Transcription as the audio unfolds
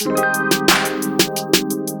Life got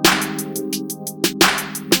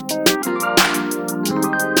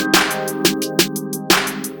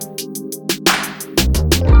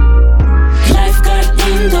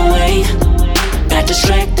in the way, got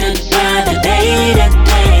distracted by the day to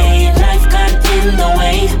day. Life got in the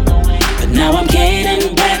way, but now I'm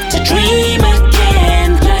getting back to dream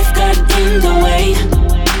again. Life got in the way,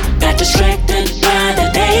 got distracted by the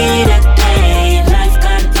day to day. Life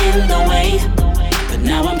got in the way, but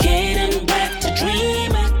now I'm getting back to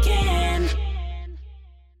dream again.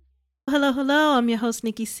 Hello, hello. I'm your host,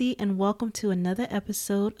 Nikki C, and welcome to another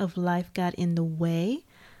episode of Life Got in the Way,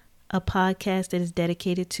 a podcast that is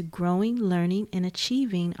dedicated to growing, learning, and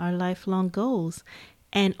achieving our lifelong goals.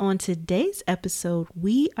 And on today's episode,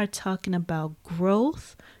 we are talking about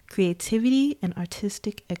growth, creativity, and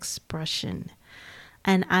artistic expression.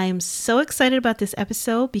 And I am so excited about this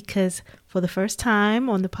episode because for the first time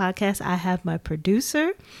on the podcast, I have my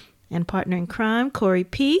producer and partner in crime, Corey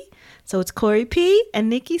P. So it's Corey P and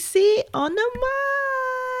Nikki C on the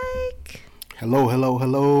mic. Hello, hello,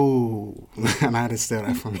 hello. And I had to steal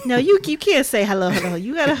that from you. No, you can't say hello, hello.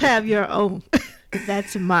 You got to have your own.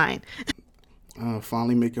 That's mine.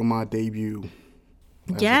 Finally making my debut.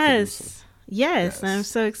 Yes. I'm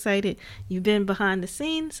so excited. You've been behind the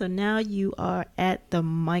scenes, so now you are at the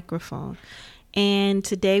microphone. And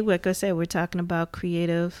today, like I said, we're talking about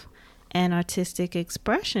creative and artistic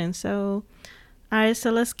expression. So, all right,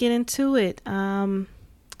 so let's get into it.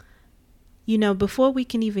 Before we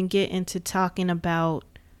can even get into talking about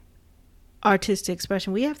artistic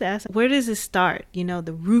expression, we have to ask, where does it start?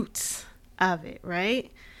 The roots of it,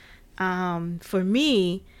 right? For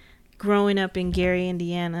me, growing up in Gary,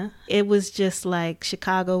 Indiana, it was just like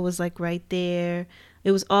Chicago was like right there.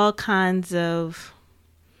 It was all kinds of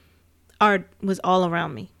art was all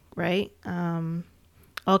around me, right?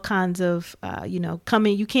 All kinds of,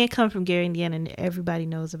 you can't come from Gary, Indiana, and everybody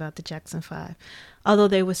knows about the Jackson 5. Although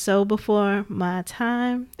they were so before my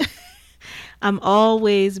time, I'm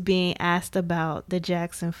always being asked about the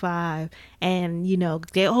Jackson 5. And,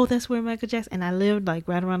 that's where Michael Jackson, and I lived like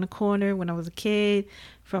right around the corner when I was a kid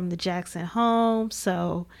from the Jackson home.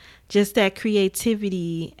 So just that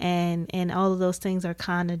creativity and all of those things are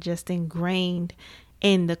kind of just ingrained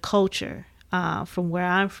in the culture from where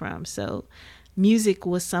I'm from. So music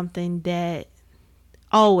was something that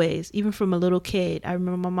always, even from a little kid, I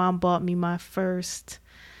remember my mom bought me my first,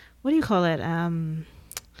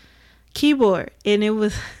 keyboard. And it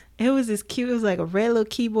was this cute, it was like a red little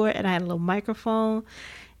keyboard, and I had a little microphone,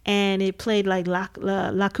 and it played like La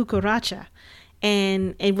Cucaracha.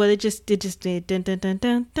 And it just did dun dun dun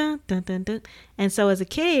dun dun dun dun dun. And so as a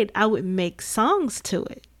kid, I would make songs to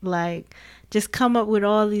it, like just come up with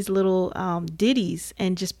all these little ditties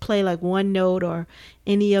and just play like one note or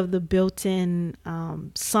any of the built-in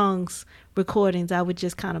songs recordings. I would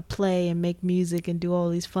just kind of play and make music and do all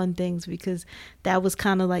these fun things because that was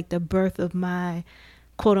kind of like the birth of my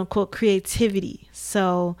quote-unquote creativity.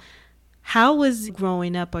 So how was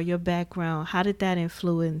growing up, or your background, how did that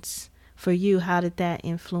influence for you? How did that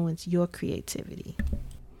influence your creativity?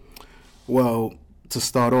 Well, to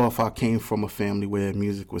start off, I came from a family where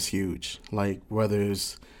music was huge. Like, whether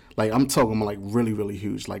it's, like, I'm talking about like really, really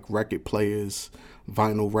huge, like record players,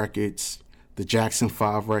 vinyl records, the Jackson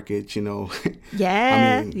 5 records,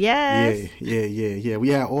 Yeah, yes. Yeah. We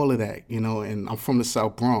had all of that, and I'm from the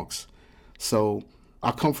South Bronx. So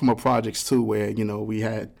I come from a projects too where, we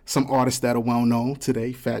had some artists that are well known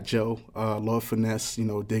today, Fat Joe, Lord Finesse,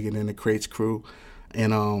 Digging in the Crates crew,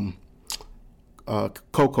 and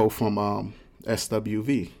Coco from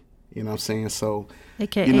SWV, you know what I'm saying? So,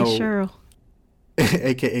 AKA Cheryl.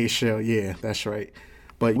 AKA Cheryl, yeah, that's right.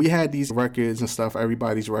 But we had these records and stuff,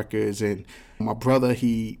 everybody's records, and my brother,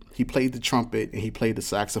 he played the trumpet and he played the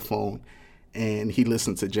saxophone, and he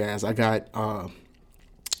listened to jazz. I got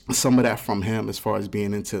some of that from him as far as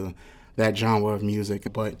being into that genre of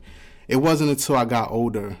music. But it wasn't until I got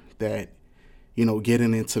older that,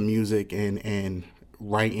 getting into music and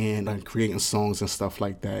writing and creating songs and stuff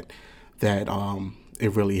like that,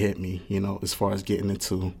 it really hit me, as far as getting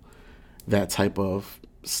into that type of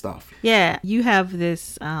stuff. Yeah, you have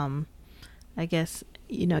this, I guess,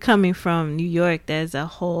 coming from New York, there's a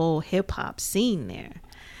whole hip hop scene there.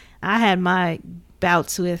 I had my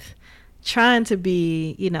bouts with trying to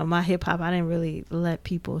be, my hip hop. I didn't really let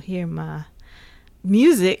people hear my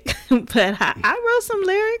music, but I wrote some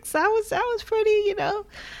lyrics. I was pretty,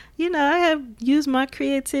 I have used my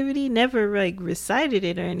creativity, never like recited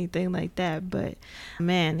it or anything like that. But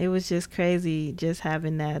man, it was just crazy just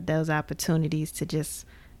having those opportunities to just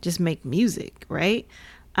make music, right?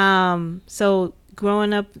 So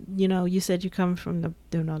growing up, you know, you said you come from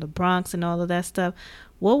the Bronx and all of that stuff.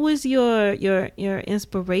 What was your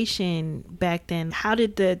inspiration back then? How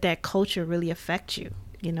did that culture really affect you,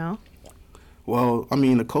 you know? Well, I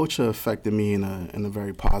mean, the culture affected me in a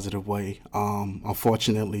very positive way.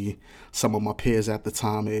 Unfortunately, some of my peers at the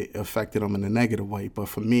time, it affected them in a negative way. But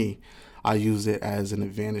for me, I used it as an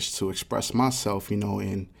advantage to express myself, you know,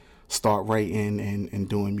 and start writing and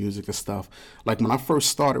doing music and stuff. Like when I first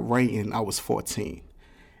started writing, I was 14.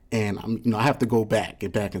 And I have to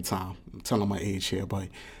get back in time. I'm telling my age here, but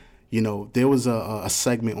there was a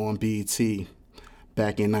segment on BET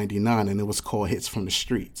back in '99, and it was called Hits from the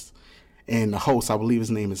Streets. And the host, I believe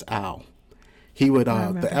his name is Al. He would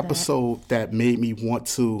the episode that made me want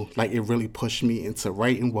to, like, it really pushed me into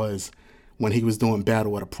writing was when he was doing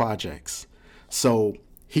Battle of the Projects. So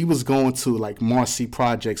he was going to like Marcy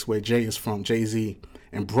Projects, where Jay is from, Jay-Z,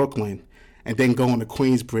 in Brooklyn, and then going to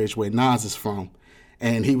Queensbridge, where Nas is from.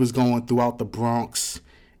 And he was going throughout the Bronx,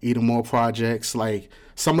 Edenmore Projects, like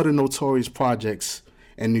some of the notorious projects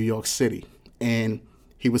in New York City. And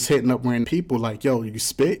he was hitting up random people like, yo, you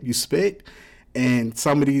spit. And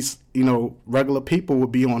some of these, regular people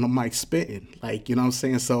would be on the mic spitting. Like, you know what I'm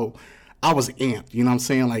saying? So I was amped, you know what I'm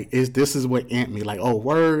saying? Like, this is what amped me. Like, oh,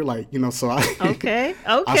 word? Like, so I... Okay.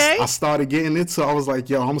 I started getting into it. I was like,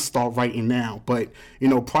 yo, I'm going to start writing now. But,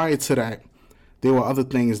 prior to that, there were other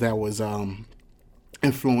things that was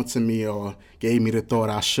influencing me or gave me the thought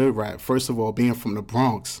I should rap. First of all, being from the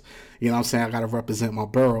Bronx, you know what I'm saying? I got to represent my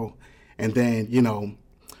borough. And then,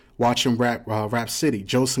 watching Rap City.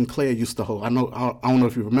 Joe Sinclair used to hold. I don't know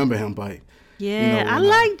if you remember him, but... Yeah, I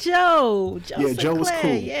like Joe. Joe was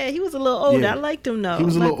cool. Yeah, he was a little older. I liked him though. He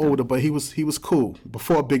was a little older, but he was cool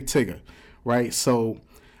before Big Tigger, right? So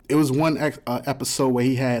it was one episode where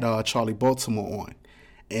he had Charlie Baltimore on,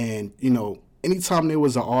 and anytime there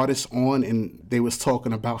was an artist on and they was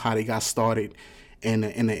talking about how they got started in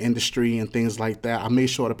the industry and things like that, I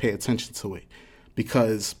made sure to pay attention to it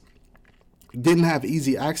because you didn't have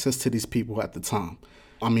easy access to these people at the time.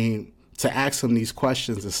 I mean, to ask him these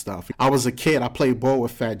questions and stuff. I was a kid. I played ball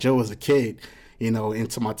with Fat Joe as a kid,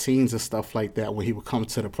 into my teens and stuff like that when he would come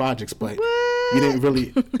to the projects. But you didn't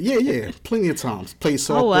really, yeah, plenty of times. Played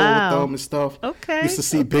softball with them and stuff. Okay. Used to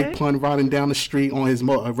see Big Pun riding down the street on his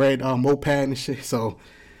red moped and shit. So,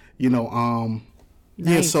 nice.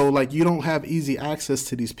 Yeah, so like you don't have easy access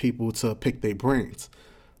to these people to pick their brains.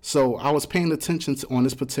 So I was paying attention on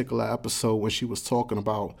this particular episode when she was talking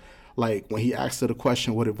about, like, when he asked her the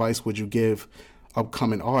question, what advice would you give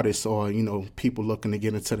upcoming artists or, people looking to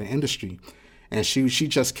get into the industry? And she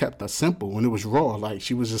just kept it simple, and it was raw. Like,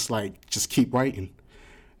 she was just like, just keep writing.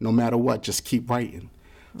 No matter what, just keep writing.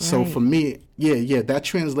 Right. So for me, that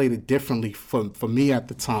translated differently for me at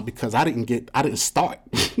the time because I didn't start.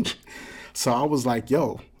 So I was like,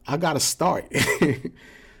 yo, I got to start. You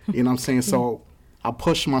know what I'm saying? So I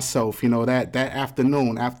pushed myself, that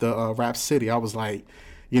afternoon after Rap City, I was like,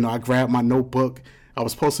 I grabbed my notebook. I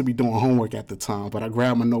was supposed to be doing homework at the time, but I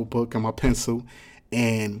grabbed my notebook and my pencil,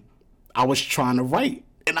 and I was trying to write,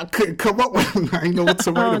 and I couldn't come up with it. I didn't know what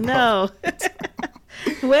to write about. Oh,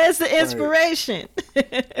 no. Where's the inspiration?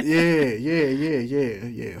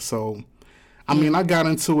 Yeah. So, I mean, I got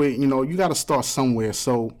into it, you got to start somewhere.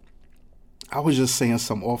 So I was just saying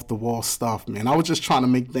some off-the-wall stuff, man. I was just trying to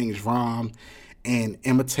make things rhyme and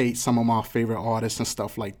imitate some of my favorite artists and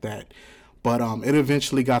stuff like that. But it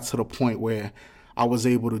eventually got to the point where I was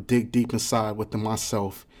able to dig deep inside within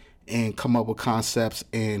myself and come up with concepts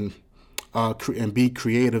and be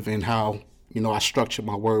creative in how, I structure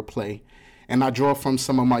my wordplay. And I draw from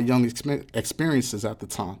some of my young experiences at the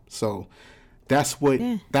time. So that's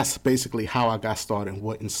basically how I got started and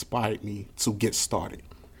what inspired me to get started.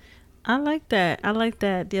 I like that.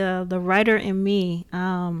 The writer in me.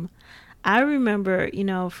 I remember,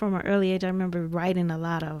 from an early age, I remember writing a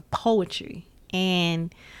lot of poetry,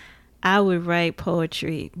 and I would write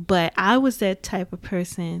poetry, but I was that type of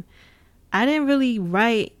person. I didn't really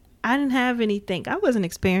write. I didn't have anything. I wasn't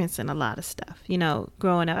experiencing a lot of stuff,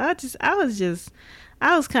 growing up.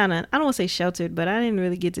 I was kind of, I don't want to say sheltered, but I didn't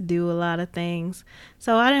really get to do a lot of things.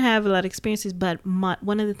 So I didn't have a lot of experiences, but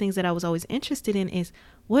one of the things that I was always interested in is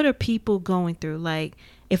what are people going through? Like,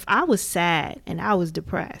 if I was sad and I was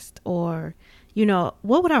depressed, or,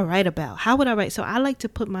 what would I write about? How would I write? So I like to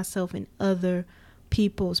put myself in other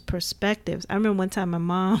people's perspectives. I remember one time my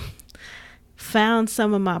mom found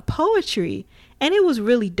some of my poetry, and it was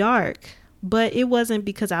really dark, but it wasn't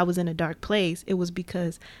because I was in a dark place. It was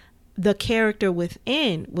because the character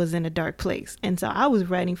within was in a dark place. And so I was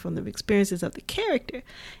writing from the experiences of the character.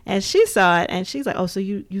 And she saw it and she's like, oh, so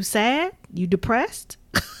you sad? You depressed?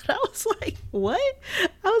 I was like, what?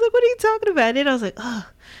 I was like, what are you talking about? And I was like, oh,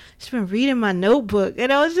 she's been reading my notebook.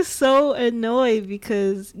 And I was just so annoyed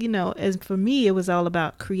because, you know, as for me, it was all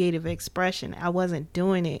about creative expression. I wasn't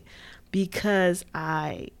doing it because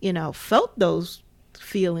I, you know, felt those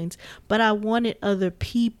feelings, but I wanted other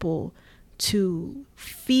people to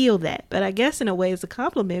feel that. But I guess in a way it's a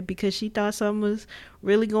compliment because she thought something was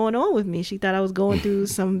really going on with me. She thought I was going through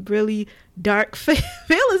some really dark feelings.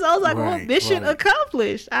 I was like, well, mission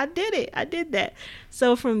accomplished. I did it. I did that.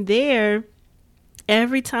 So from there,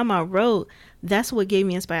 every time I wrote, that's what gave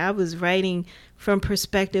me inspiration. I was writing from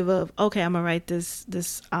perspective of, okay, I'm gonna write this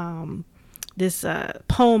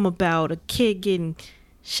poem about a kid getting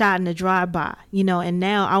shot in a drive-by, you know, and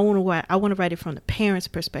now I want to write it from the parents'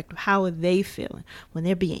 perspective. How are they feeling when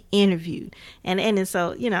they're being interviewed? And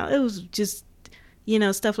so, you know, it was just, you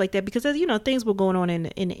know, stuff like that because, you know, things were going on in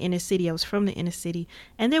the inner city. I was from the inner city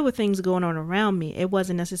and there were things going on around me. It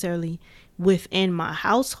wasn't necessarily within my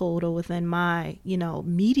household or within my, you know,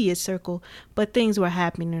 media circle, but things were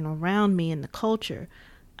happening around me in the culture.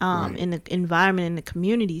 In the environment, in the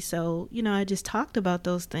community. So, you know, I just talked about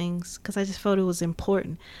those things because I just felt it was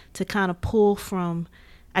important to kind of pull from,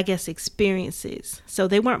 I guess, experiences. So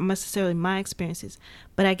they weren't necessarily my experiences,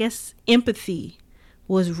 but I guess empathy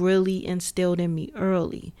was really instilled in me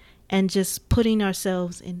early and just putting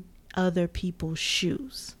ourselves in other people's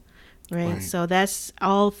shoes, right? So that's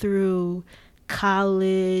all through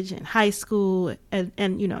college and high school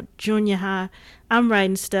and you know, junior high. I'm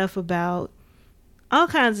writing stuff about all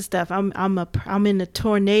kinds of stuff. I'm in a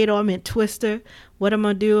tornado. I'm in Twister. What am I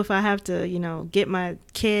gonna do if I have to, you know, get my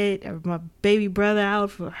kid or my baby brother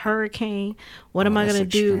out for a hurricane? What am I gonna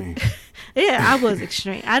do? Yeah, I was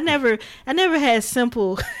extreme. I never had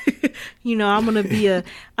simple. You know, I'm gonna be an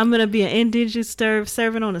indentured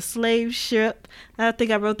servant on a slave ship. I think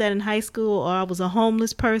I wrote that in high school. Or I was a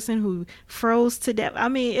homeless person who froze to death. I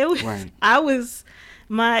mean, it was. Right. I was.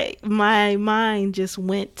 My mind just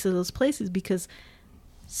went to those places because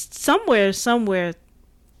somewhere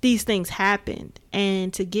these things happened,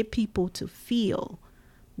 and to get people to feel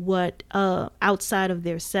what outside of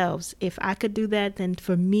themselves, if I could do that, then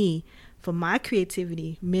for my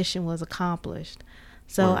creativity, mission was accomplished.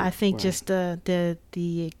 So I think just the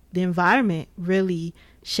environment really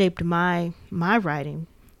shaped my writing.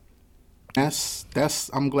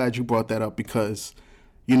 I'm glad you brought that up because,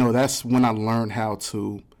 you know, that's when I learned how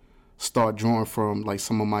to start drawing from like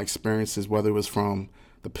some of my experiences, whether it was from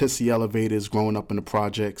the pissy elevators growing up in the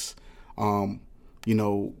projects, you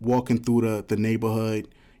know, walking through the neighborhood.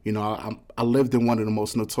 You know, I lived in one of the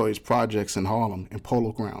most notorious projects in Harlem, in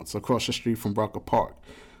Polo Grounds, across the street from Brucker Park.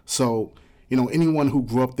 So, you know, anyone who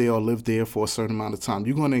grew up there or lived there for a certain amount of time,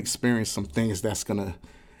 you're going to experience some things that's going to,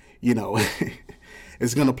 you know,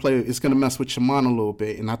 it's going to mess with your mind a little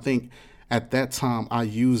bit. And I think at that time, I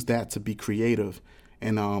used that to be creative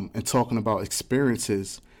and talking about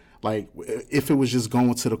experiences. Like if it was just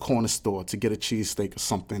going to the corner store to get a cheesesteak or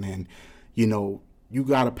something, and, you know, you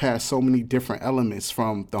got to pass so many different elements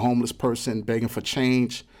from the homeless person begging for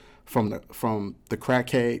change, from the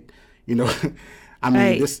crackhead, you know. I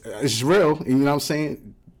mean, this is real. You know what I'm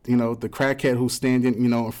saying? You know, the crackhead who's standing, you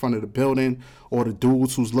know, in front of the building, or the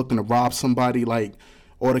dudes who's looking to rob somebody, like,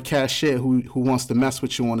 or the cashier who wants to mess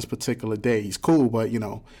with you on this particular day. He's cool, but, you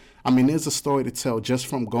know, I mean, there's a story to tell just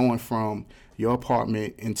from going from your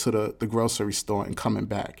apartment into the grocery store and coming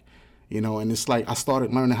back, you know. And it's like I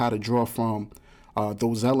started learning how to draw from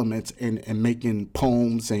those elements and making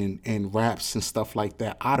poems and raps and stuff like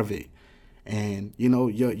that out of it. And, you know,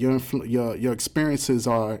 your experiences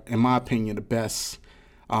are, in my opinion, the best.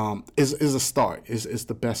 Is a start. Is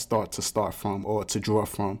the best start to start from or to draw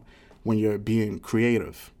from when you're being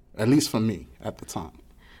creative. At least for me at the time.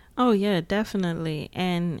 Oh yeah, definitely.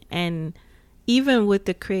 And even with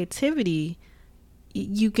the creativity,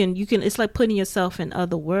 you can it's like putting yourself in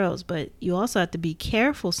other worlds, but you also have to be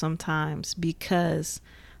careful sometimes because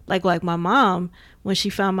like my mom, when she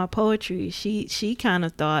found my poetry, she kind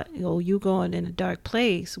of thought, oh, you going in a dark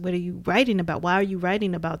place. What are you writing about? Why are you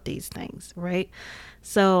writing about these things? Right.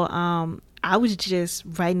 So I was just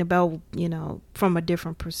writing about, you know, from a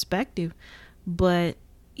different perspective. But,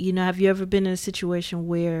 you know, have you ever been in a situation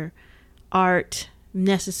where art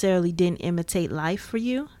necessarily didn't imitate life for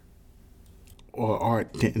you? Or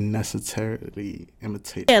art didn't necessarily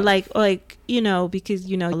imitate life? like, you know, because,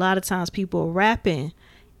 you know, a lot of times people are rapping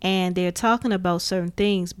and they're talking about certain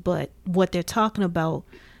things, but what they're talking about,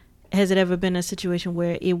 has it ever been a situation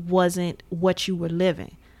where it wasn't what you were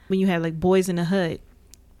living? when you have like Boys in the Hood,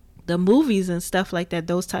 the movies and stuff like that,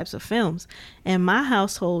 those types of films. And my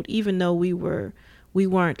household, even though we were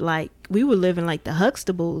living like the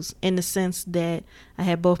Huxtables in the sense that I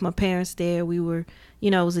had both my parents there. We were,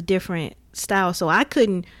 it was a different style. So I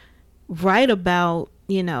couldn't write about,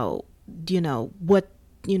 what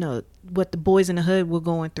the boys in the hood were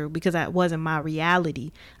going through, because that wasn't my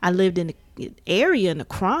reality. I lived in the area and the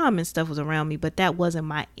crime and stuff was around me, but that wasn't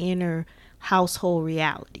my inner household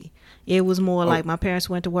reality. It was more like my parents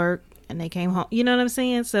went to work and they came home. You know what I'm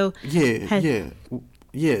saying? So I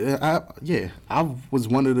was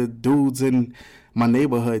one of the dudes in my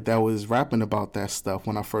neighborhood that was rapping about that stuff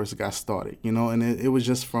when I first got started, and it was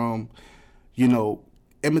just from,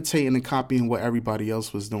 imitating and copying what everybody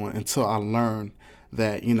else was doing until I learned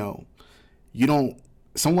that,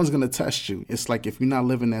 someone's going to test you. It's like if you're not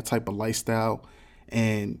living that type of lifestyle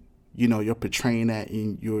and, you're portraying that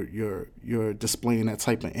and you're displaying that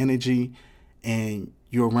type of energy and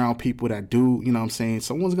you're around people that do,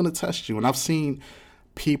 someone's going to test you. And I've seen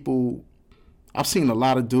a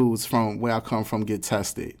lot of dudes from where I come from get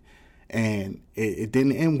tested, and it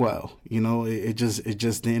didn't end well. It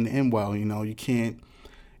just didn't end well. You can't.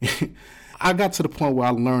 I got to the point where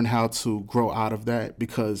I learned how to grow out of that,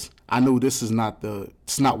 because I knew it's not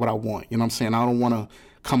what I want. I don't want to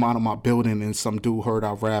come out of my building and some dude heard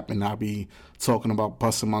I rap and I be talking about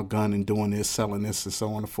busting my gun and doing this, selling this, and so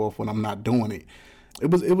on and forth when I'm not doing it. It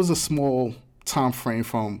was a small time frame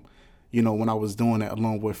from, when I was doing that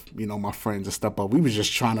along with, my friends and stuff, but we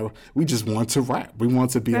just wanted to rap. We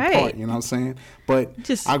wanted to be a part, you know what I'm saying? But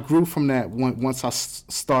I grew from that once I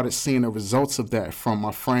started seeing the results of that from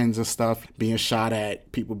my friends and stuff, being shot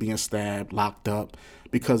at, people being stabbed, locked up,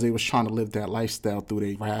 because they was trying to live that lifestyle through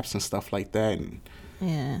their raps and stuff like that. And,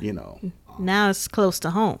 now it's close to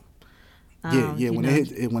home. When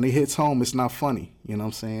it hits home, it's not funny. You know what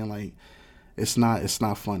I'm saying? Like, it's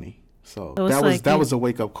not funny. So that was a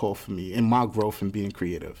wake up call for me in my growth and being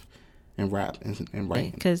creative and rap and writing.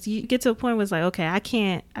 Because you get to a point where it's like, okay, I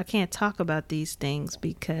can't talk about these things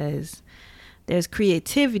because there's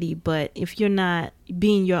creativity, but if you're not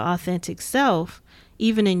being your authentic self,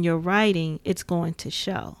 even in your writing, it's going to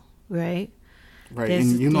show, right? Right.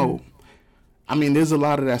 There's a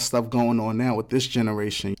lot of that stuff going on now with this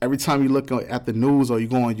generation. Every time you look at the news or you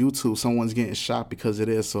go on YouTube, someone's getting shot because of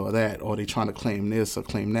this or that, or they trying to claim this or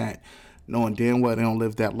claim that, knowing damn well they don't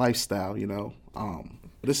live that lifestyle,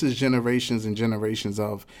 This is generations and generations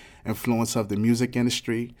of influence of the music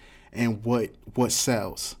industry and what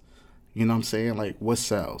sells. You know what I'm saying? Like, what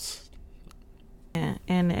sells? Yeah,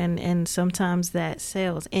 and sometimes that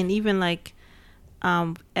sells. And even like,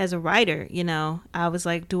 as a writer, I was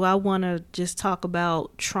like, do I want to just talk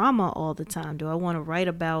about trauma all the time? Do I want to write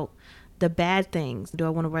about the bad things? Do I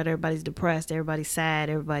want to write everybody's depressed, everybody's sad,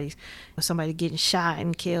 somebody getting shot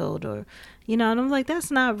and killed, or, and I'm like,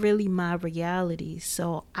 that's not really my reality.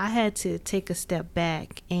 So I had to take a step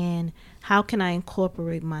back, and how can I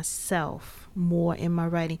incorporate myself more in my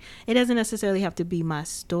writing? It doesn't necessarily have to be my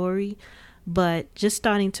story, but just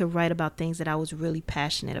starting to write about things that I was really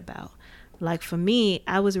passionate about. Like for me,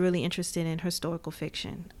 I was really interested in historical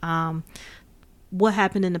fiction. What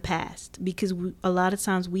happened in the past? Because a lot of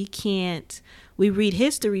times we read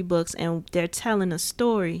history books and they're telling a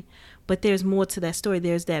story, but there's more to that story.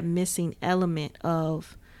 There's that missing element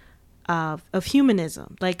of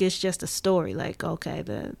humanism. Like, it's just a story. Like, okay,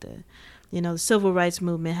 the civil rights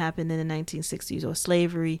movement happened in the 1960s, or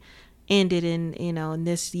slavery ended in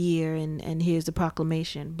this year, and here's the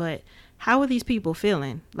proclamation. But how are these people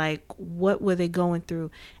feeling? Like, what were they going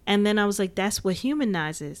through? And then I was like, that's what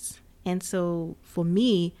humanizes. And so for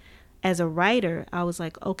me, as a writer, I was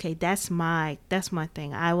like, okay, that's my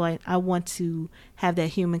thing. I want to have that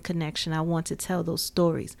human connection. I want to tell those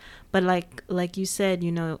stories. But like you said,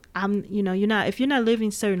 you're not, if you're not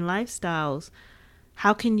living certain lifestyles,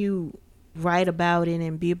 how can you write about it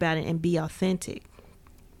and be about it and be authentic?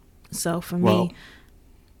 So for me,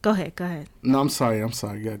 go ahead. No, I'm sorry.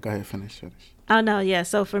 Go ahead, finish. Oh, no, yeah.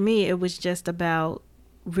 So for me, it was just about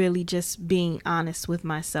really just being honest with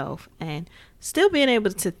myself and still being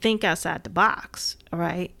able to think outside the box,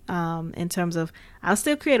 right? In terms of, I was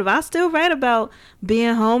still creative. I still write about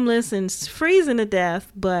being homeless and freezing to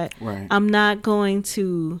death, but I'm not going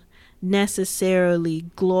to necessarily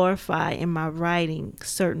glorify in my writing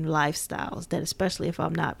certain lifestyles, that especially if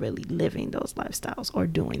I'm not really living those lifestyles or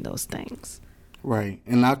doing those things. Right.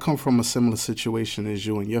 And I come from a similar situation as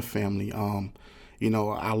you and your family. I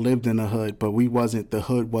lived in the hood, but the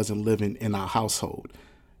hood wasn't living in our household.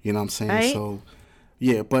 You know what I'm saying? Right? So,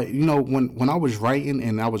 yeah. But, when I was writing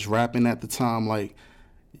and I was rapping at the time, like,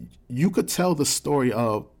 you could tell the story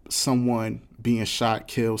of someone being shot,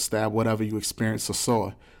 killed, stabbed, whatever you experienced or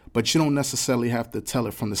saw, but you don't necessarily have to tell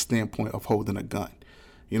it from the standpoint of holding a gun.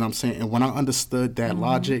 You know what I'm saying? And when I understood that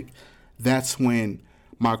logic, that's when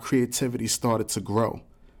my creativity started to grow.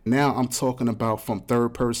 Now I'm talking about from third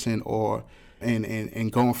person or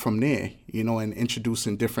and going from there, you know, and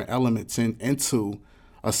introducing different elements into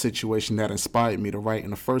a situation that inspired me to write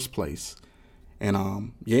in the first place.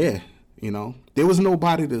 And you know, there was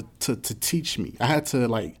nobody to teach me. I had to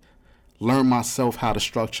like learn myself how to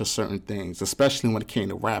structure certain things, especially when it came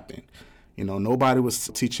to rapping. You know, nobody was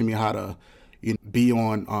teaching me how to be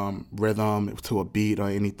on rhythm to a beat or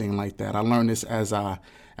anything like that. I learned this as I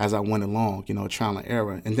went along, you know, trial and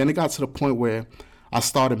error. And then it got to the point where I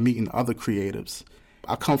started meeting other creatives.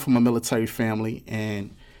 I come from a military family,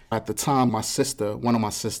 and at the time, one of my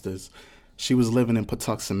sisters, she was living in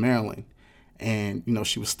Patuxent, Maryland, and, you know,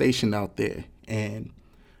 she was stationed out there. And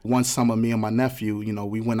one summer, me and my nephew, you know,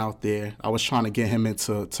 we went out there. I was trying to get him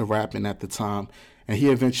into rapping at the time, and he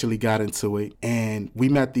eventually got into it. And we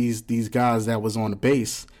met these guys that was on the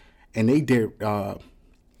base, and they did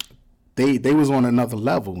they was on another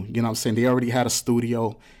level. You know what I'm saying? They already had a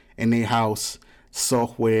studio in their house,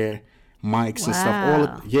 software, mics and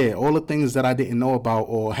stuff. All the things that I didn't know about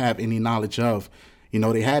or have any knowledge of, you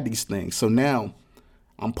know, they had these things. So now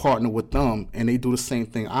I'm partnered with them, and they do the same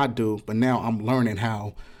thing I do, but now I'm learning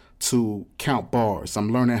how to count bars.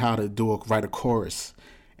 I'm learning how to write a chorus,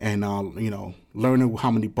 and you know, learning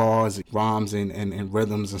how many bars, rhymes, and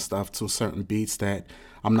rhythms and stuff to certain beats that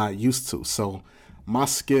I'm not used to. So my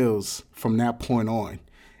skills from that point on,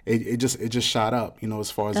 it just shot up, you know,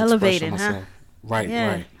 as far as elevated, expressing myself. Right,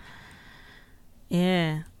 right.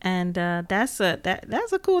 Yeah, and that's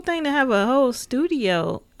a cool thing to have a whole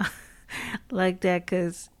studio like that,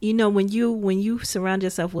 because you know, when you surround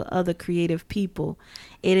yourself with other creative people,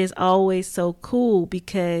 it is always so cool,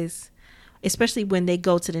 because especially when they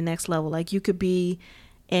go to the next level, like you could be,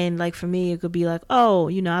 and like for me, it could be like, oh,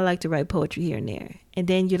 you know, I like to write poetry here and there, and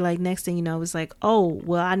then you're like, next thing you know, it's like, oh,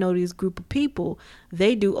 well, I know this group of people,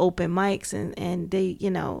 they do open mics, and they, you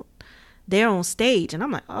know, they're on stage, and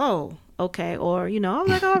I'm like, oh, okay. Or, you know, I'm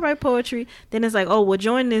like, oh, I write poetry. Then it's like, oh, well,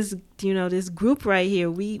 join this, you know, this group right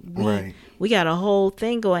here. We got a whole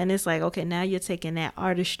thing going. And it's like, okay, now you're taking that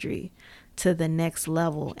artistry to the next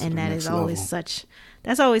level. And that is always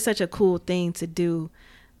that's always such a cool thing to do,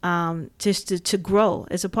 just to grow.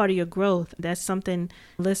 It's a part of your growth. That's something,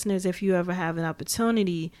 listeners, if you ever have an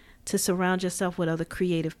opportunity to surround yourself with other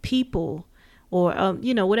creative people, or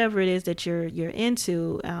you know, whatever it is that you're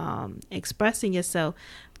into, expressing yourself,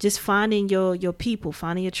 just finding your people,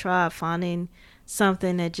 finding your tribe, finding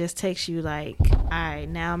something that just takes you like, all right,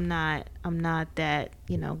 now I'm not that,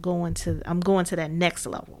 you know, I'm going to that next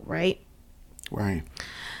level, right? Right.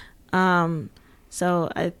 So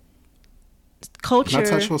culture. Can I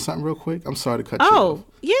touch on something real quick? I'm sorry to cut you off.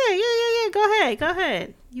 Yeah. Go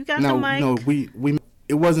ahead. You got the mic. No, we.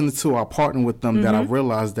 It wasn't until I partnered with them that I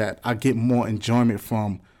realized that I get more enjoyment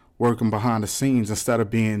from working behind the scenes instead of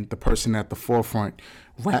being the person at the forefront,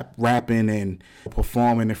 rapping and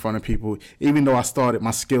performing in front of people. Even though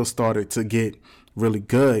my skills started to get really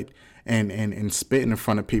good and spitting in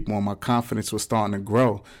front of people, and my confidence was starting to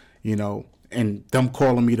grow, you know, and them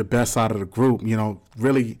calling me the best out of the group, you know,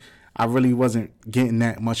 I really wasn't getting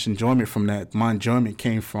that much enjoyment from that. My enjoyment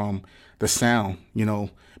came from the sound, you know,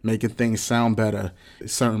 making things sound better,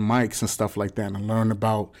 certain mics and stuff like that, and learn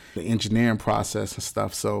about the engineering process and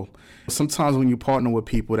stuff. So sometimes when you partner with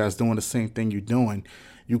people that's doing the same thing you're doing,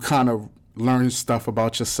 you kind of learn stuff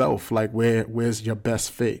about yourself, like where's your best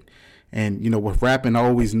fit. And, you know, with rapping, I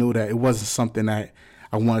always knew that it wasn't something that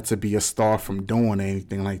I wanted to be a star from doing or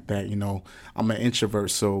anything like that. You know, I'm an introvert,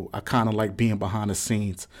 so I kind of like being behind the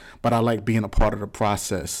scenes, but I like being a part of the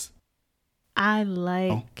process. I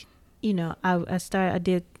like, you know, I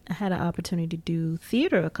had an opportunity to do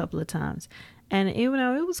theater a couple of times, and even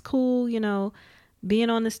though it was cool, you know, being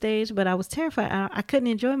on the stage, but I was terrified. I couldn't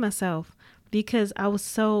enjoy myself because I was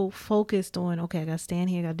so focused on, okay, I gotta stand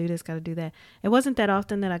here, gotta do this, gotta do that. It wasn't that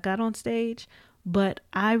often that I got on stage, but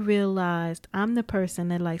I realized I'm the person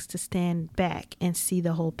that likes to stand back and see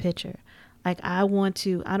the whole picture. Like I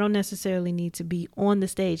don't necessarily need to be on the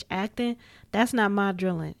stage acting. That's not my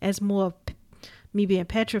drilling. It's more me being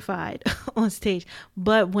petrified on stage.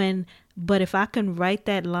 But if I can write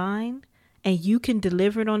that line and you can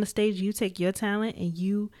deliver it on the stage, you take your talent and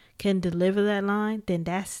you can deliver that line, then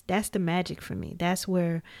that's the magic for me. That's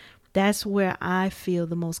where I feel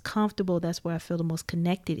the most comfortable. That's where I feel the most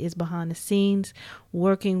connected, is behind the scenes,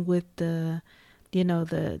 working with the you know,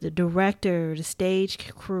 the director, the stage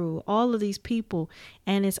crew, all of these people.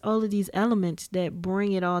 And it's all of these elements that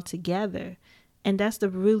bring it all together. And that's the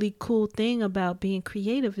really cool thing about being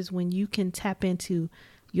creative, is when you can tap into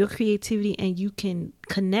your creativity and you can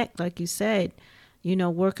connect, like you said, you know,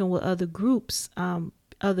 working with other groups,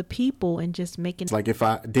 other people, and just making. Like if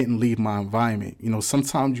I didn't leave my environment, you know,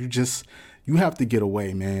 sometimes you have to get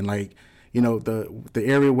away, man. Like, you know, the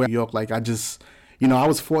area where New York, like I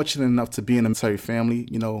was fortunate enough to be in a military family,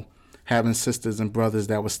 you know, having sisters and brothers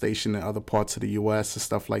that were stationed in other parts of the U.S. and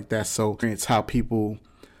stuff like that. So it's how people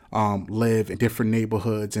live in different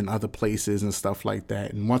neighborhoods and other places and stuff like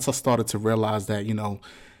that. And once I started to realize that, you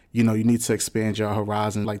need to expand your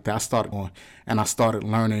horizon like that, I started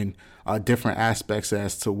learning different aspects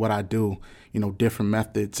as to what I do, you know, different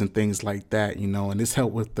methods and things like that, you know, and this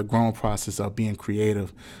helped with the growing process of being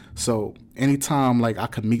creative. So anytime like I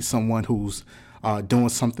could meet someone who's doing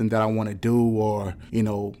something that I want to do, or, you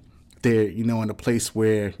know, they're, you know, in a place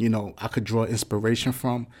where, you know, I could draw inspiration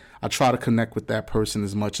from, I try to connect with that person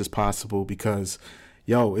as much as possible, because,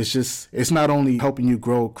 it's not only helping you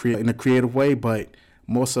grow in a creative way, but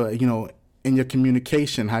more so, you know, in your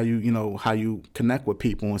communication, how you connect with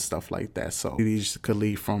people and stuff like that. So these could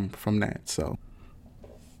lead from that. So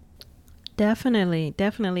definitely.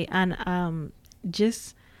 And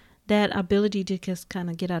just that ability to just kind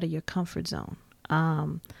of get out of your comfort zone.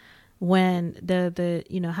 When the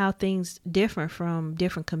you know, how things differ from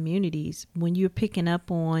different communities, when you're picking up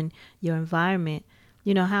on your environment,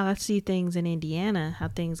 you know, how I see things in Indiana, how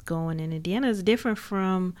things going in Indiana is different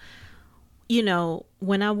from, you know,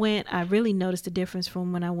 when I really noticed the difference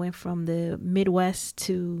from when I went from the Midwest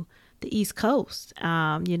to the East Coast.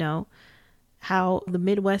 You know, how the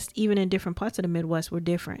Midwest, even in different parts of the Midwest, were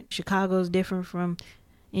different. Chicago's different from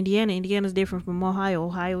Indiana. Indiana's different from Ohio.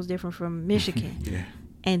 Ohio's different from Michigan. Yeah.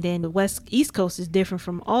 And then the East Coast is different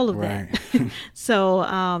from all of that.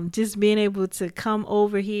 So just being able to come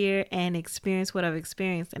over here and experience what I've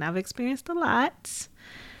experienced, and I've experienced a lot.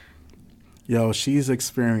 Yo, she's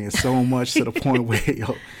experienced so much to the point where,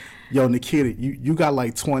 yo, Nikita, you got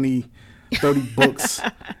like 20, 30 books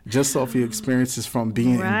just off your experiences from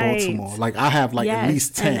being in Baltimore. Like I have like at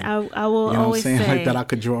least 10. And I will always say, like that I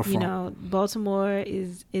could draw from. You know, Baltimore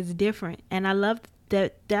is different, and I love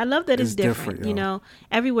that. I love that it's different. You know,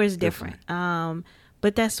 everywhere's different.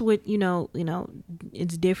 But that's what, you know,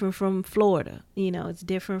 it's different from Florida. You know, it's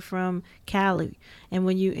different from Cali, and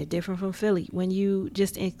it's different from Philly. When you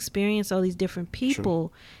just experience all these different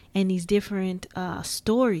people, and these different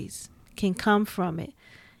stories can come from it,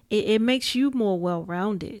 it makes you more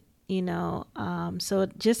well-rounded. You know, so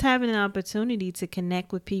just having an opportunity to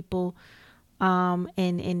connect with people,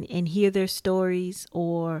 and hear their stories,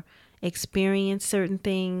 or experience certain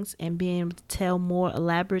things, and being able to tell more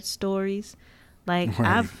elaborate stories. Like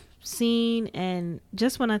I've seen, and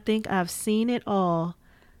just when I think I've seen it all,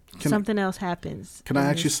 something else happens. Can I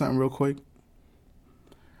ask you something real quick?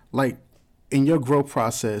 Like in your growth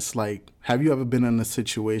process, like have you ever been in a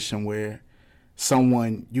situation where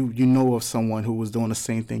someone, you know of someone who was doing the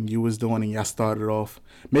same thing you was doing, and y'all started off,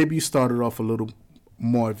 maybe you started off a little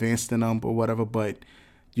more advanced than them or whatever, but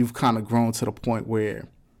you've kind of grown to the point where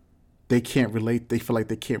they feel like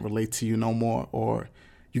they can't relate to you no more, or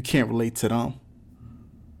you can't relate to them,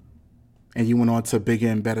 and you went on to bigger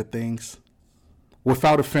and better things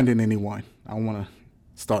without offending anyone? I don't want to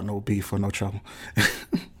start no beef or no trouble.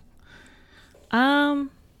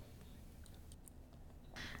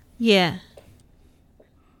 Yeah.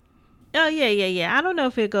 Oh, yeah. I don't know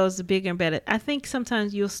if it goes to bigger and better. I think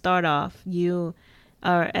sometimes you'll start off, you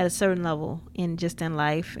are at a certain level in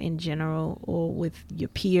life in general, or with your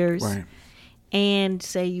peers. Right. And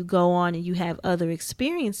say you go on and you have other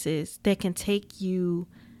experiences that can take you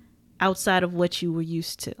outside of what you were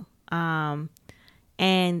used to.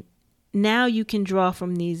 And now you can draw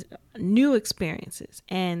from these new experiences,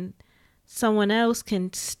 and someone else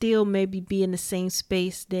can still maybe be in the same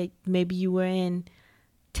space that maybe you were in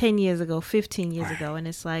 10 years ago, 15 years ago. And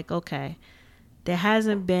it's like, okay, there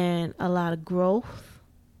hasn't been a lot of growth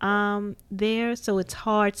there, so it's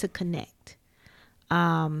hard to connect.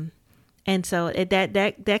 And so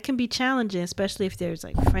that can be challenging, especially if there's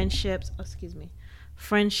like friendships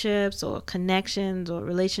or connections or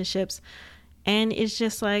relationships. And it's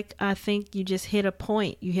just like, I think you just hit a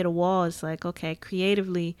point, you hit a wall. It's like, okay,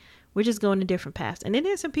 creatively, we're just going to different paths. And then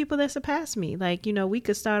there's some people that surpass me. Like, you know, we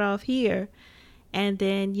could start off here, and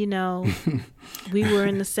then, you know, we were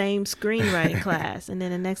in the same screenwriting class. And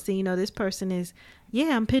then the next thing you know, this person is,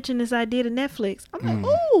 I'm pitching this idea to Netflix. I'm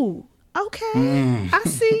like, ooh, okay, I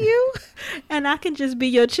see you. And I can just be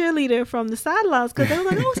your cheerleader from the sidelines, because they're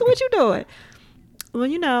like, oh, so what you doing?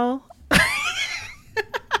 well,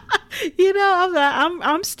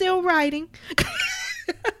 I'm still writing.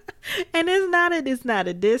 And it's not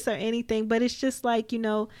a diss or anything, but it's just like,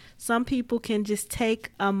 some people can just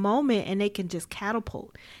take a moment and they can just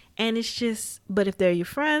catapult. And it's just, but if they're your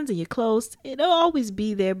friends and you're close, it'll always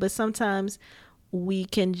be there. But sometimes we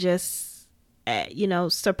can just,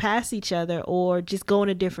 surpass each other or just go in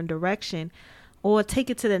a different direction or take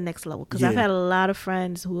it to the next level. Because I've had a lot of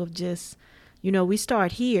friends who have just, we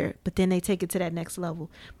start here, but then they take it to that next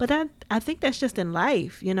level. But I think that's just in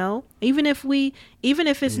life, even if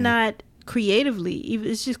it's not creatively,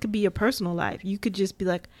 even it just could be your personal life. You could just be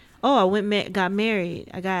like, oh, got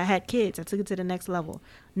married, had kids, I took it to the next level.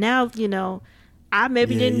 Now, I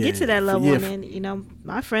maybe didn't get to that level, and then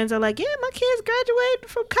my friends are like, yeah, my kids graduated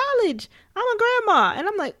from college, I'm a grandma, and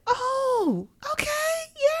I'm like, oh, okay,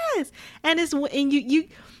 yes, and you.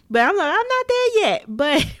 But I'm like, I'm not there yet.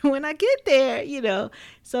 But when I get there,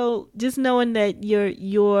 so just knowing that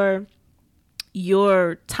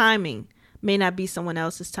your timing may not be someone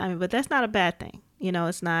else's timing, but that's not a bad thing.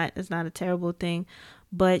 It's not a terrible thing.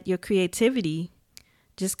 But your creativity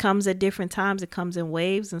just comes at different times. It comes in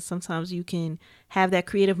waves, and sometimes you can have that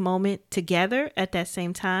creative moment together at that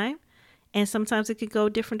same time, and sometimes it could go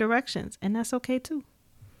different directions, and that's okay too.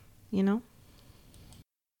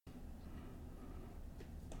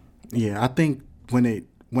 Yeah, I think when it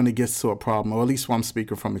gets to a problem, or at least what I'm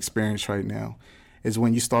speaking from experience right now, is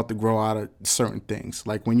when you start to grow out of certain things.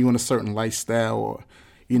 Like when you're in a certain lifestyle, or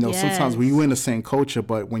sometimes when you're in the same culture,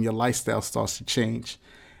 but when your lifestyle starts to change,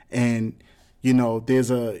 and there's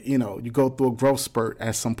you go through a growth spurt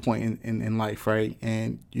at some point in life, right?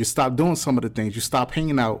 And you stop doing some of the things. You stop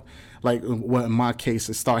hanging out, like what in my case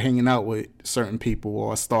is start hanging out with certain people,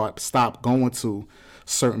 or stop going to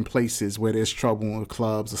certain places where there's trouble in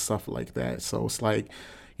clubs or stuff like that. So it's like,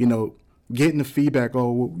 getting the feedback,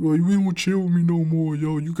 oh, well, you don't chill with me no more,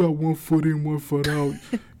 yo. You got one foot in, one foot out.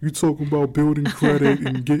 You talking about building credit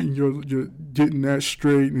and getting your getting that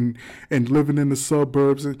straight and living in the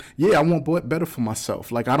suburbs. And yeah, I want better for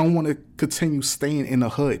myself. Like, I don't want to continue staying in the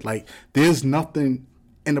hood. Like, there's nothing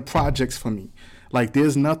in the projects for me. Like,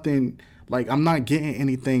 there's nothing, like, I'm not getting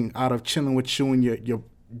anything out of chilling with you and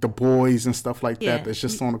the boys and stuff like that that's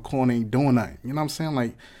just on the corner ain't doing nothing. You know what I'm saying?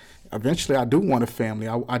 Like, eventually I do want a family.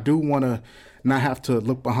 I do want to not have to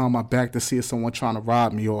look behind my back to see if someone trying to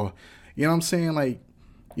rob me, or, you know what I'm saying? Like,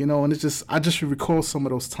 and it's just, I just recall some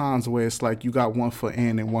of those times where it's like you got one foot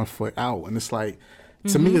in and one foot out. And it's like,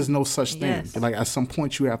 to me, there's no such thing. Yes. Like, at some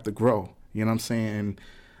point you have to grow. You know what I'm saying? And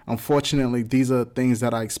unfortunately, these are things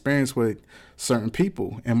that I experienced with certain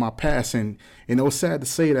people in my past. And it was sad to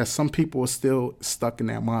say that some people are still stuck in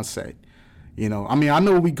that mindset. I mean, I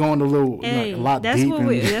know we going a lot deep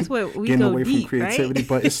that's where we getting go away deep, from creativity, right?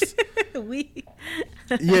 but it's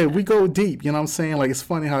we go deep. You know what I'm saying? Like, it's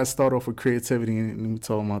funny how it started off with creativity and we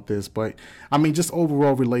talking about this, but I mean, just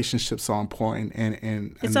overall relationships are important,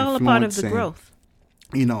 and it's all a part of the growth.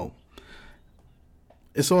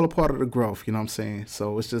 It's all a part of the growth. You know what I'm saying?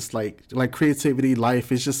 So it's just like creativity,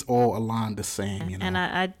 life is just all aligned the same. And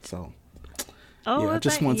I I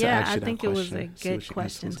just wanted to ask you I that think question. It was a good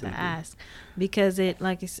question to ask, because it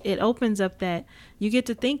opens up that you get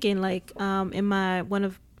to thinking, like, in one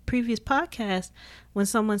of previous podcasts, when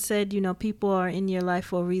someone said, people are in your life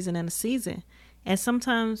for a reason and a season, and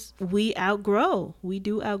sometimes we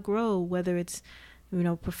do outgrow, whether it's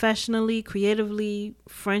professionally, creatively,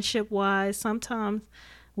 friendship wise. Sometimes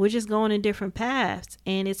we're just going in different paths,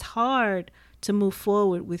 and it's hard to move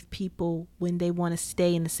forward with people when they want to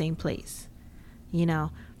stay in the same place.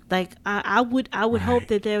 Like, I would hope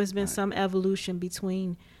that there has been some evolution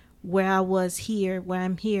between where I was here, where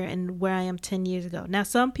I'm here, and where I am 10 years ago. Now,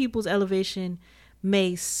 some people's elevation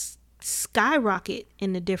may skyrocket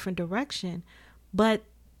in a different direction, but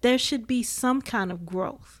there should be some kind of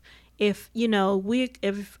growth. If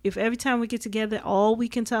if every time we get together, all we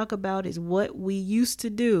can talk about is what we used to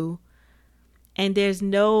do, and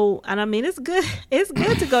and I mean, it's good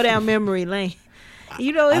to go down memory lane.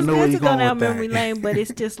 It's good to go down memory lane, but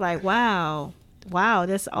it's just like, wow,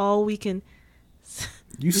 that's all we can.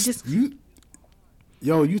 You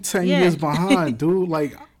 10 years behind, dude.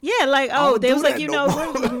 Like, yeah, like, oh, they was like, we go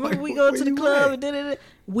to the club, and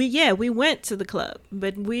we went to the club,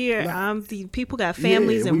 but the people got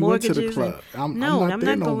families and mortgages. Went to the club. I'm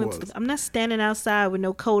not going. I'm not standing outside with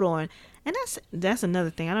no coat on, and that's another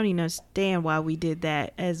thing. I don't even understand why we did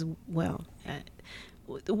that as well.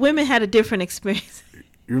 Women had a different experience.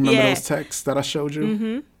 You remember those texts that I showed you? Mm-hmm.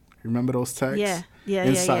 You remember those texts? Yeah.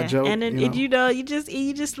 Inside joke. And then you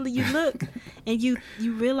look and you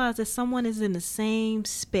realize that someone is in the same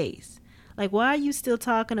space. Like, why are you still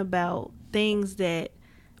talking about things that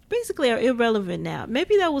basically are irrelevant now?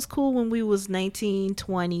 Maybe that was cool when we was 19,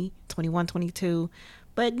 20, 21, 22.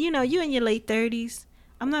 But, you know, you in your late 30s.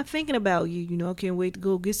 I'm not thinking about you. You know, I can't wait to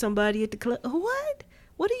go get somebody at the club. What?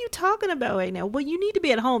 What are you talking about right now? Well, you need to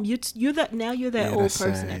be at home. You're that old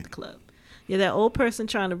person sad. at the club. You're that old person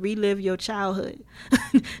trying to relive your childhood,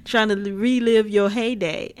 trying to relive your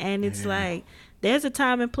heyday. And it's like, there's a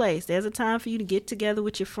time and place. There's a time for you to get together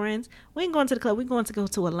with your friends. We ain't going to the club. We're going to go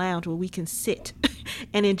to a lounge where we can sit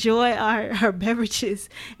and enjoy our beverages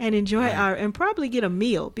and enjoy and probably get a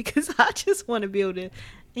meal, because I just want to be able to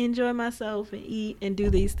enjoy myself and eat and do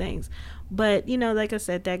these things. But, you know, like I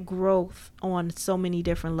said, that growth on so many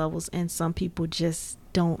different levels, and some people just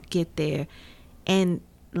don't get there. And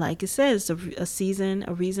like it says, a season,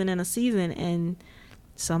 a reason, and a season. And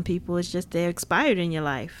some people, it's just they're expired in your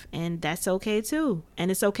life, and that's okay too.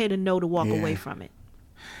 And it's okay to know to walk away from it.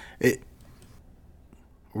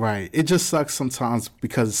 Right. It just sucks sometimes,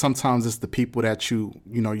 because sometimes it's the people that you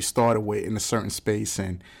started with in a certain space,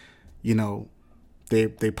 and, you know, they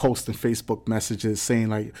posting Facebook messages saying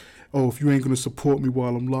like, oh, if you ain't going to support me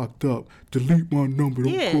while I'm locked up, delete my number.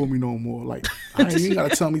 Don't call me no more. Like, you ain't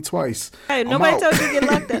got to tell me twice. Hey, nobody told you to get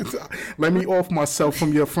locked up. Let me off myself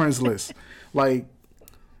from your friends list. Like,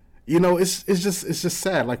 you know, it's just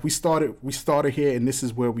sad. Like, we started here, and this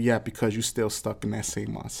is where we at because you still stuck in that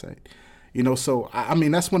same mindset. You know, so I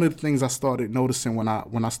mean, that's one of the things I started noticing when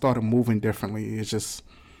I started moving differently. It's just,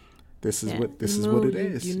 this is what it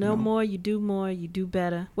is. You know more, you do more, you do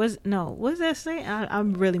better. What's that saying? I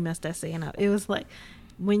really messed that saying up. It was like,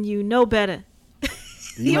 when you know better.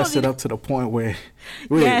 You messed it up to the point where,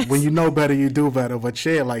 when you know better, you do better. But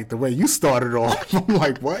like the way you started off, I'm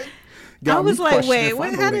like, what? I was like, wait,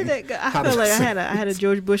 how did that go? I feel like I had a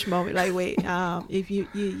George Bush moment. Like, wait, if you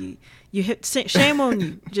hit, shame on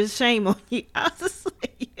you, just shame on you. I was just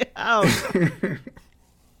like, oh.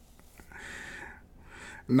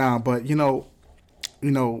 Nah, but you know,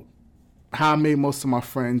 how I made most of my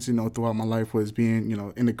friends, you know, throughout my life was being, you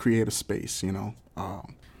know, in the creative space, you know,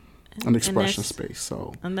 an expression space.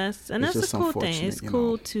 So, and that's a cool thing. It's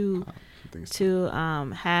cool to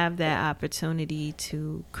have that opportunity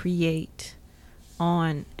to create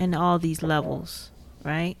in all these levels,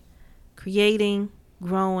 right? Creating,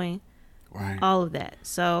 growing, right, all of that.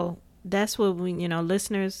 So that's what we, you know,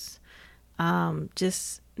 listeners,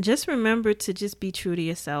 just remember to just be true to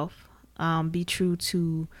yourself. Be true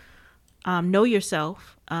to know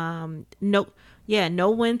yourself. Know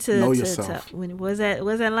when to know yourself. When was that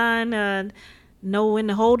line? Know when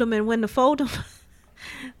to hold them and when to fold them.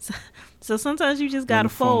 So sometimes you just gotta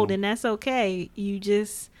fold, and that's okay. You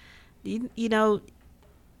just, you know,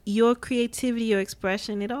 your creativity, your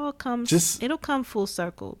expression, it'll come full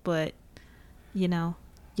circle. But, you know,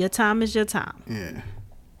 your time is your time. Yeah.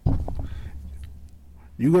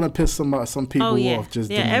 You're gonna piss some people off.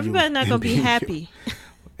 Just everybody's not gonna be happy.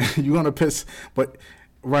 You're gonna piss, but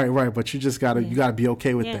right. But you just gotta be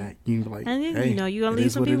okay with that. You like, and then, you know, you're gonna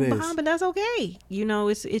leave some people behind, but that's okay. You know,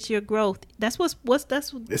 it's your growth. That's the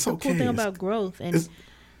cool thing about growth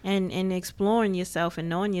and exploring yourself and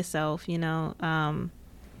knowing yourself. You know,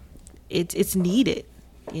 it's needed.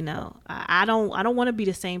 You know, I don't want to be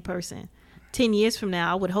the same person 10 years from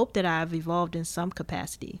now. I would hope that I've evolved in some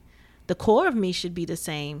capacity. The core of me should be the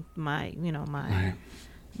same. My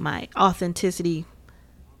authenticity.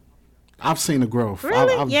 I've seen the growth.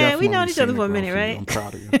 Really? We known each other for a minute, right? I'm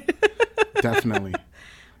proud of you. Definitely.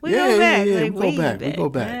 We go back. We go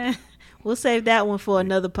back. We'll save that one for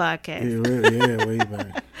another podcast. Yeah, way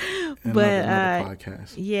back. Another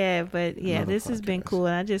podcast. This has been cool.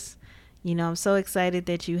 I just, you know, I'm so excited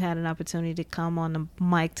that you had an opportunity to come on the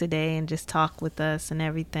mic today and just talk with us and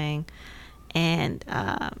everything. And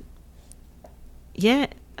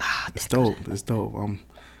it's dope.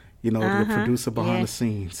 You know, the producer behind the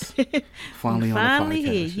scenes. Finally on the podcast.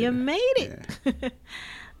 Here. You made it.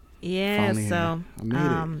 Yeah. So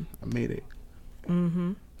I made it.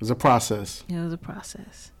 Mm-hmm. It was a process.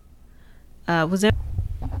 Was there?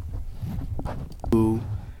 To,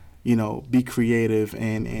 you know, be creative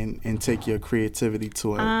and take your creativity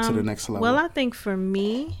to the next level. Well, I think for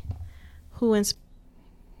me, who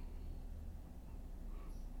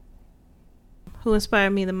inspired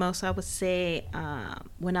me the most, I would say,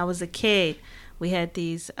 when I was a kid, we had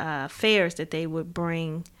these fairs that they would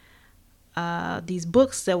bring, these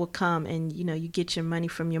books that would come, and, you know, you get your money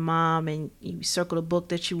from your mom and you circle the book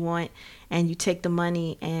that you want and you take the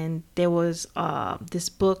money. And there was this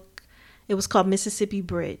book, it was called Mississippi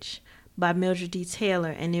Bridge by Mildred D. Taylor.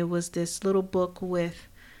 And it was this little book with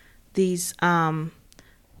these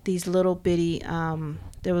these little bitty,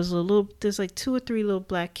 there's like 2 or 3 little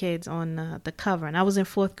black kids on the cover, and I was in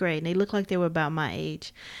 4th grade, and they looked like they were about my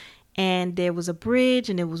age. And there was a bridge,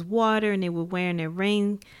 and there was water, and they were wearing their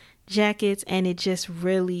rain jackets, and it just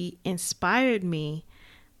really inspired me,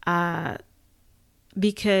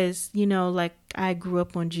 because, you know, like, I grew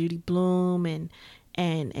up on Judy Blume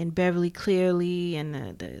and Beverly Clearly and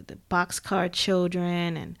the Boxcar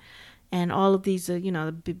Children and all of these, you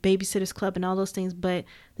know, the Babysitters Club and all those things. But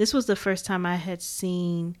this was the first time I had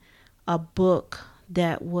seen a book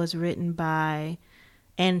that was written by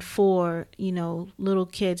and for, you know, little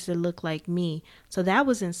kids that look like me. So that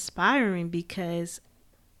was inspiring because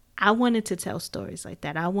I wanted to tell stories like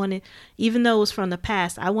that. Even though it was from the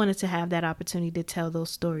past, I wanted to have that opportunity to tell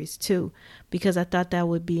those stories too, because I thought that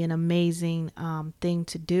would be an amazing thing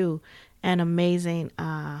to do, an amazing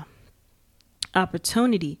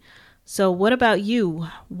opportunity. So what about you?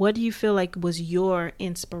 What do you feel like was your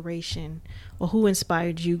inspiration, or who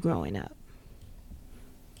inspired you growing up?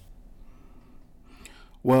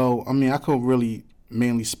 Well, I mean, I could really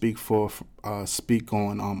mainly speak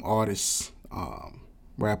on artists,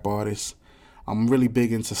 rap artists. I'm really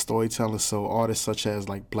big into storytelling, so artists such as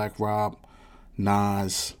like Black Rob,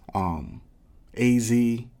 Nas, AZ,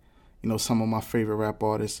 you know, some of my favorite rap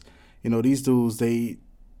artists. You know, these dudes,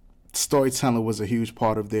 storytelling was a huge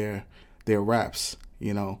part of their raps,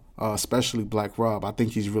 you know, especially Black Rob. I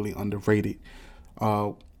think he's really underrated.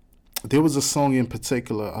 There was a song in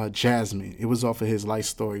particular, Jasmine. It was off of his Life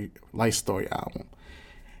Story album.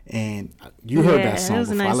 And you heard that song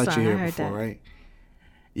before. Nice I let you hear it before, that. Right?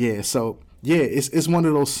 Yeah, so yeah, it's one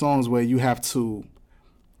of those songs where you have to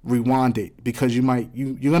rewind it, because you're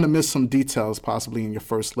gonna miss some details possibly in your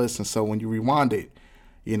first listen. So when you rewind it,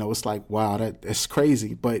 you know, it's like, wow, that's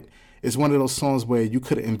crazy. But it's one of those songs where you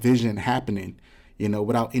could envision happening, you know,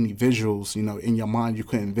 without any visuals, you know, in your mind you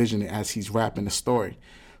could envision it as he's rapping the story.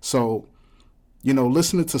 So, you know,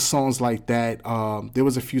 listening to songs like that, there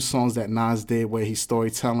was a few songs that Nas did where he's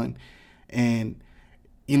storytelling, and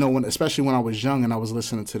you know, especially when I was young and I was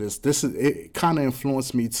listening to it kind of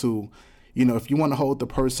influenced me to, you know, if you want to hold the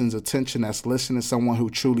person's attention that's listening, someone who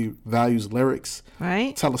truly values lyrics,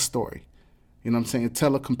 right? Tell a story. You know what I'm saying?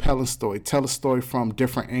 Tell a compelling story. Tell a story from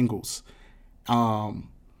different angles.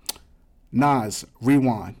 Nas,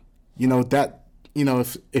 Rewind. You know, that, you know,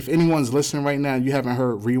 if anyone's listening right now, you haven't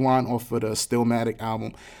heard Rewind off of the Stillmatic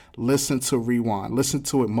album, listen to Rewind. Listen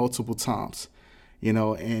to it multiple times. You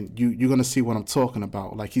know, and you're going to see what I'm talking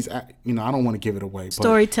about. Like, you know, I don't want to give it away.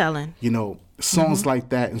 Storytelling. But, you know, songs like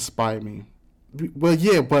that inspired me. Well,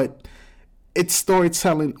 yeah, but it's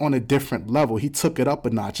storytelling on a different level. He took it up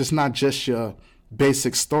a notch. It's not just your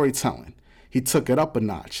basic storytelling. He took it up a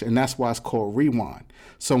notch, and that's why it's called Rewind.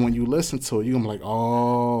 So when you listen to it, you're going to be like,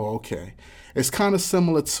 oh, okay. It's kind of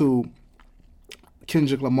similar to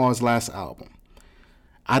Kendrick Lamar's last album.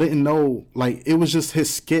 I didn't know, like, it was just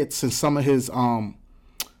his skits and some of his some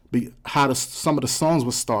of the songs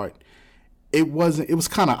would start. It was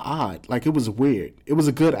kind of odd. Like, it was weird. It was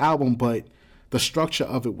a good album, but the structure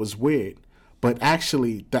of it was weird. But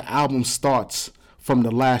actually, the album starts from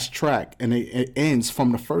the last track and it ends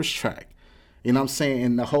from the first track. You know what I'm saying?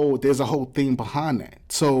 And there's a whole theme behind that.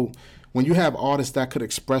 So when you have artists that could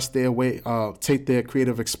express their way, take their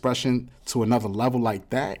creative expression to another level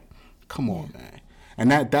like that, come on, man. And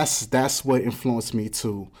that's what influenced me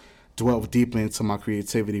to delve deeper into my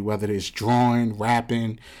creativity, whether it's drawing,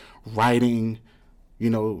 rapping, writing, you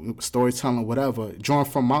know, storytelling, whatever. Drawing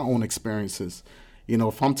from my own experiences. You know,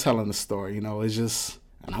 if I'm telling a story, you know, it's just,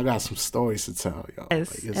 and I got some stories to tell, y'all.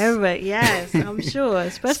 Yes, like, everybody, yes, I'm sure,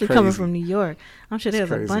 especially coming from New York. I'm sure there's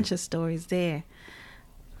a bunch of stories there.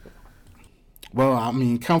 Well, I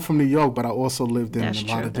mean, come from New York, but I also lived in a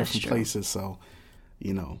lot of different places, so.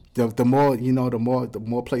 You know, the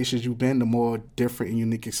more places you've been, the more different and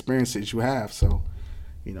unique experiences you have. So,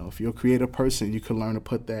 you know, if you're a creative person, you can learn to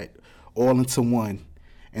put that all into one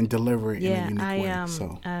and deliver it in a unique way.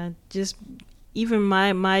 So, just even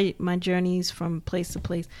my journeys from place to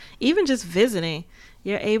place, even just visiting,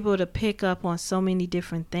 you're able to pick up on so many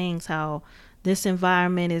different things. How this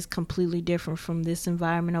environment is completely different from this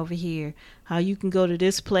environment over here. How you can go to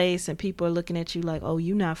this place and people are looking at you like, oh,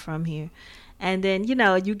 you're not from here. And then, you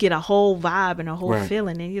know, you get a whole vibe and a whole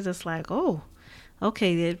feeling, and you're just like, oh,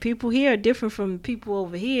 okay, the people here are different from the people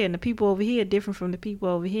over here, and the people over here are different from the people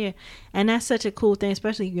over here. And that's such a cool thing,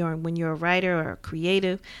 especially when you're a writer or a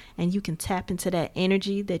creative, and you can tap into that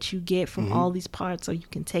energy that you get from all these parts, or you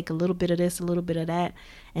can take a little bit of this, a little bit of that,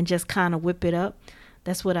 and just kind of whip it up.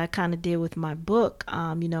 That's what I kind of did with my book,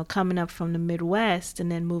 you know, coming up from the Midwest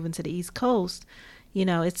and then moving to the East Coast. You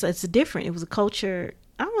know, it's different. It was a culture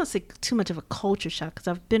I don't want to say too much of a culture shock because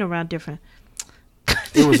I've been around different.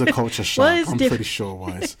 It was a culture shock. Well, I'm pretty sure it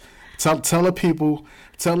was. Tell the people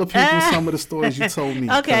some of the stories you told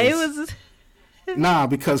me. Okay, it was. Nah,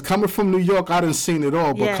 because coming from New York, I didn't seen it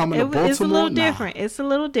all. But Yeah, coming to Baltimore, it's a little different. It's a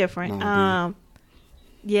little different. No,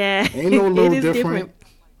 yeah, ain't no little it is different.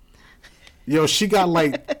 Yo, she got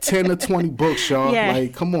like 10 to 20 books, y'all. Yeah.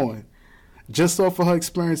 Like, come on. Just off of her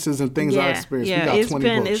experiences and things I experienced, we got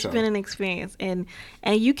 20 books. It's been an experience, and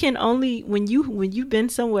you can only when you've been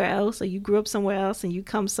somewhere else or you grew up somewhere else and you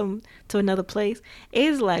come to another place,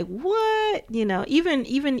 it's like what, you know, even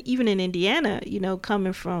in Indiana, you know,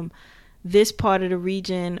 coming from this part of the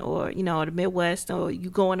region or, you know, the Midwest, or you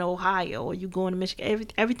going to Ohio or you going to Michigan,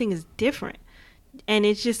 everything is different. And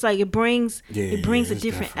it's just like it brings a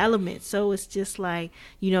different element. So it's just like,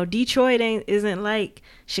 you know, Detroit isn't like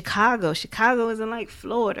Chicago. Chicago isn't like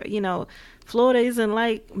Florida. You know, Florida isn't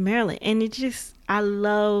like Maryland. And it just, I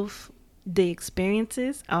love the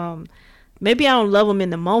experiences. Maybe I don't love them in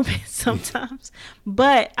the moment sometimes,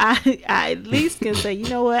 but I at least can say, you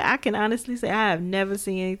know what, I can honestly say I have never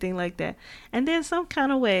seen anything like that. And then some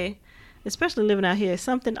kind of way, especially living out here,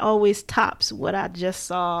 something always tops what I just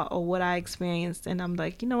saw or what I experienced. And I'm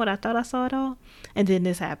like, you know what, I thought I saw it all. And then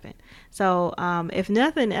this happened. So if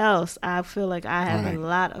nothing else, I feel like I have a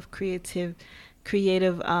lot of creative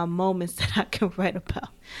moments that I can write about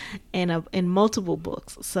in multiple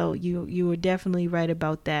books. So you were definitely right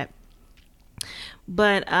about that.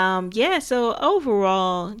 But so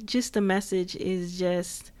overall, just the message is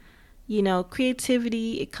just, you know,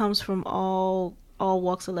 creativity, it comes from all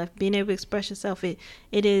walks of life. Being able to express yourself, it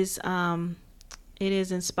is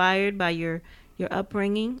inspired by your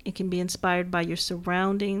upbringing. It can be inspired by your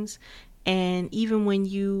surroundings, and even when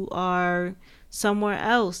you are somewhere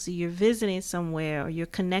else, you're visiting somewhere, or you're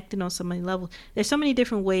connecting on so many levels, there's so many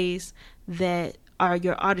different ways that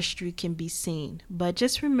your artistry can be seen. But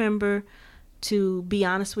just remember to be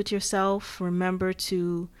honest with yourself. Remember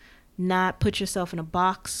to not put yourself in a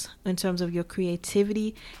box in terms of your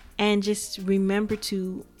creativity, and just remember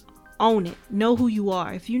to own it. Know who you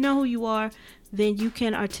are. If you know who you are, then you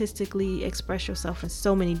can artistically express yourself in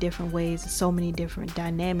so many different ways, so many different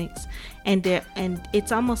dynamics. And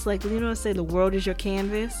it's almost like, you know, say the world is your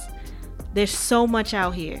canvas. There's so much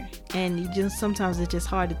out here, and sometimes it's just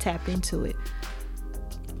hard to tap into it.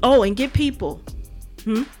 Oh, and get people.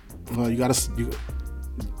 Well, you gotta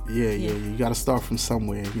start from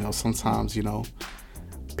somewhere. You know, sometimes, you know,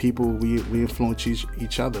 people, we influence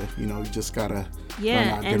each other. You know, you just gotta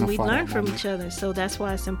and we learn from each other. So that's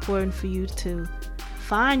why it's important for you to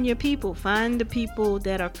find your people, find the people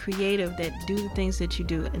that are creative, that do the things that you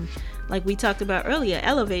do. And like we talked about earlier,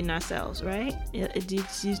 elevating ourselves, right?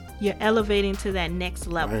 You're elevating to that next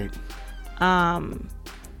level. Right.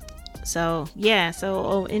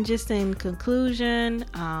 In conclusion,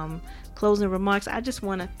 closing remarks, I just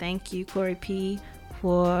want to thank you, Corey P.,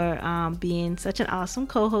 for being such an awesome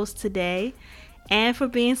co-host today, and for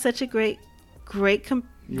being such a great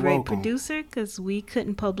producer, because we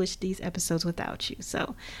couldn't publish these episodes without you.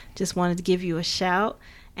 So just wanted to give you a shout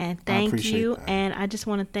and thank you. That. And I just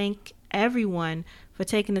want to thank everyone for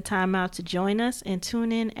taking the time out to join us and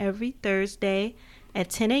tune in every Thursday at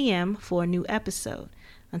 10 a.m. for a new episode.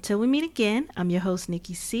 Until we meet again, I'm your host,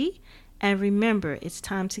 Nikki C. And remember, it's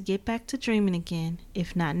time to get back to dreaming again.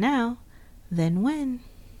 If not now, then when?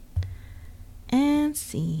 And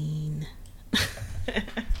scene.